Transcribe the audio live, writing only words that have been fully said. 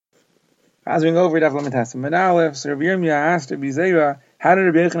As we go over Daf Lamed Testament Aleph, so Rabbi Yirmiyah asked Rabbi Zera, how did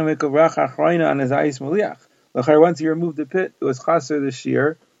Rabbi Yochanan make a bracha achroina on his ayis maliach? Once he removed the pit, it was chaser the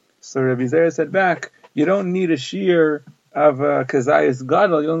shear. So Rabbi Zera said back, you don't need a shear of a kazayis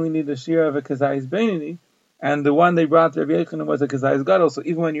gadol, you only need a shear of a kazayis beinoni. And the one they brought to Rabbi Yochanan was a kazayis gadol, so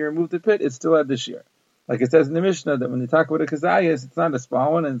even when you remove the pit, it still had the shear. Like it says in the Mishnah that when they talk about a kazayis, it's not a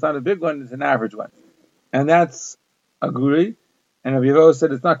small one and it's not a big one, it's an average one. And that's a guri. And Rabbi Yehuda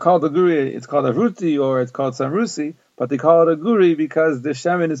said it's not called a guri, it's called a ruti or it's called samrusi, but they call it a guri because the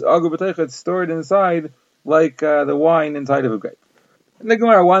shemen is agu b'teicha, it's stored inside like the wine inside of a grape. And the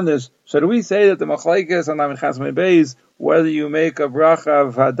Gemara wonders, should we say that the machlekes on Lamed Chasmei Beis, whether you make a bracha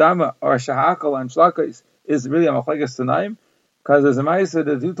of hadama or shahakal and shlakos, is really a machlekes tanaim? Because as a ma'aser,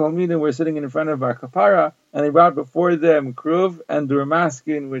 the two talmidim were sitting in front of Bar Kapara, and they brought before them kruv and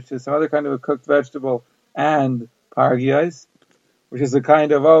durmaskin, which is some other kind of a cooked vegetable, and pargiais, which is a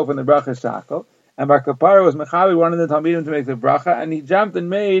kind of oaf in the bracha shakal. And Bar Kapara was mechavi, one of the talmidim, to make the bracha, and he jumped and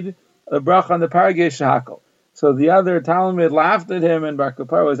made the bracha on the pargiais shakal. So the other talmid laughed at him, and Bar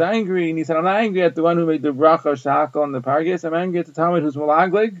Kapara was angry, and he said, I'm not angry at the one who made the bracha shakal on the pargiais, I'm angry at the talmid who's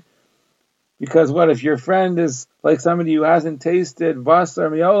malaglig. Because what if your friend is like somebody who hasn't tasted basar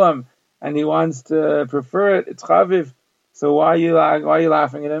miolam and he wants to prefer it? It's chaviv. So why are you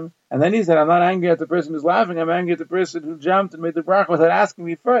laughing at him? And then he said, I'm not angry at the person who's laughing. I'm angry at the person who jumped and made the bracha without asking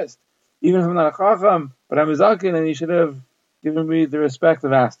me first. Even if I'm not a chacham, but I'm a zaken, and he should have given me the respect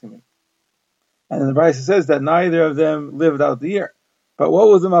of asking me. And then the Brisa says that neither of them lived out the year. But what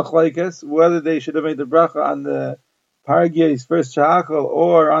was the machlekes? Whether they should have made the bracha on the pargiais first shahakal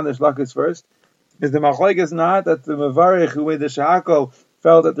or on the shlakos first? Is the machlekes not that the mevarich who made the shahakal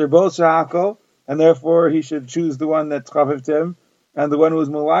felt that they're both shahakal, and therefore he should choose the one that's chaviv to him, and the one who was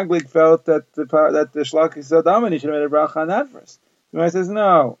mulaglik felt that the shlakos is adam, and he should have made a bracha on that first. The Gemara says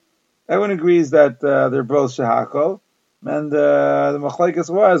no. Everyone agrees that they're both shahakal, and the machlekes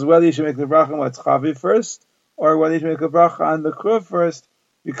was whether you should make the bracha on what's chaviv first, or whether you should make a bracha on the kruv first,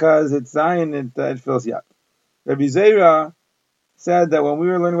 because it's zayin, it fills yap. Rabbi Zera said that when we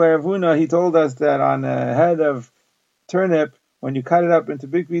were learning by Rav Huna, he told us that on a head of turnip, when you cut it up into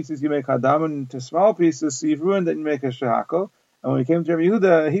big pieces, you make hadam, and into small pieces, so you've ruined it, you make a shahakal. And when we came to Rabbi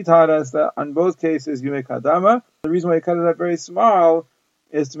Yehuda, he taught us that on both cases you make hadama. The reason why you cut it up very small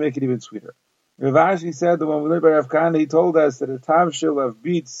is to make it even sweeter. Rav Ashi said that when we learned by Rav Kahana, he told us that a tavshil of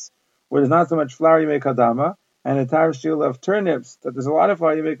beets, where there's not so much flour, you make hadama, and a tavshil of turnips, that there's a lot of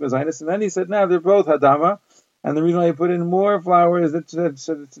flour, you make mezainis. And then he said, no, they're both hadama. And the reason why you put in more flour is that it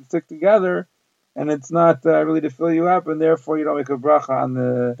should stick together, and it's not really to fill you up, and therefore you don't make a bracha on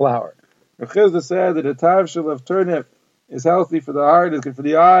the flour. Rav Chizda said that a tavshil of turnip is healthy for the heart, is good for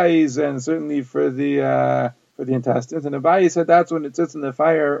the eyes, and certainly for the intestines. And Abaye said that's when it sits in the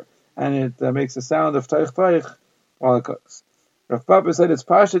fire and it makes a sound of taich taich while it cooks. Rav Papa said it's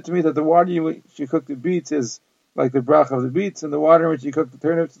pasha to me that the water in which you cook the beets is like the bracha of the beets, and the water in which you cook the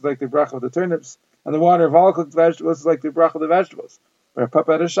turnips is like the bracha of the turnips, and the water of all cooked vegetables is like the bracha of the vegetables. But Rav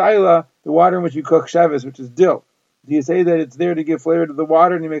Papa had a shaila, the water in which you cook shevis, which is dill. Do you say that it's there to give flavor to the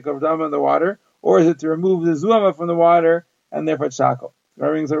water and you make a dama in the water, or is it to remove the zuama from the water and therefore it's shakal?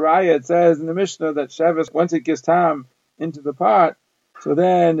 Brings a raya. It says in the Mishnah that shevis, once it gets tam into the pot, so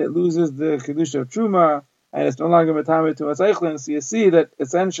then it loses the kedusha of truma, and it's no longer matame to maseichlin. So you see that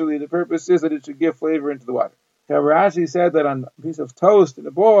essentially the purpose is that it should give flavor into the water. Rashi said that on a piece of toast in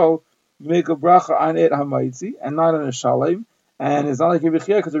a bowl, you make a bracha on it hamaitzi and not on a shalem. And it's not like Rabbi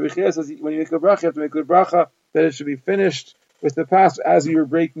Chia, because Rabbi Chia says when you make a bracha, you have to make a bracha that it should be finished with the pas as you're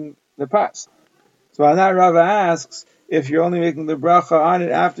breaking the pas. So on that, Rava asks, if you're only making the bracha on it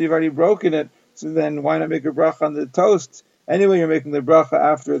after you've already broken it, so then why not make a bracha on the toast? Anyway, you're making the bracha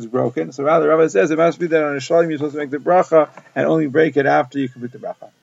after it's broken. So rather, Rava says it must be that on a shalom you're supposed to make the bracha and only break it after you complete the bracha.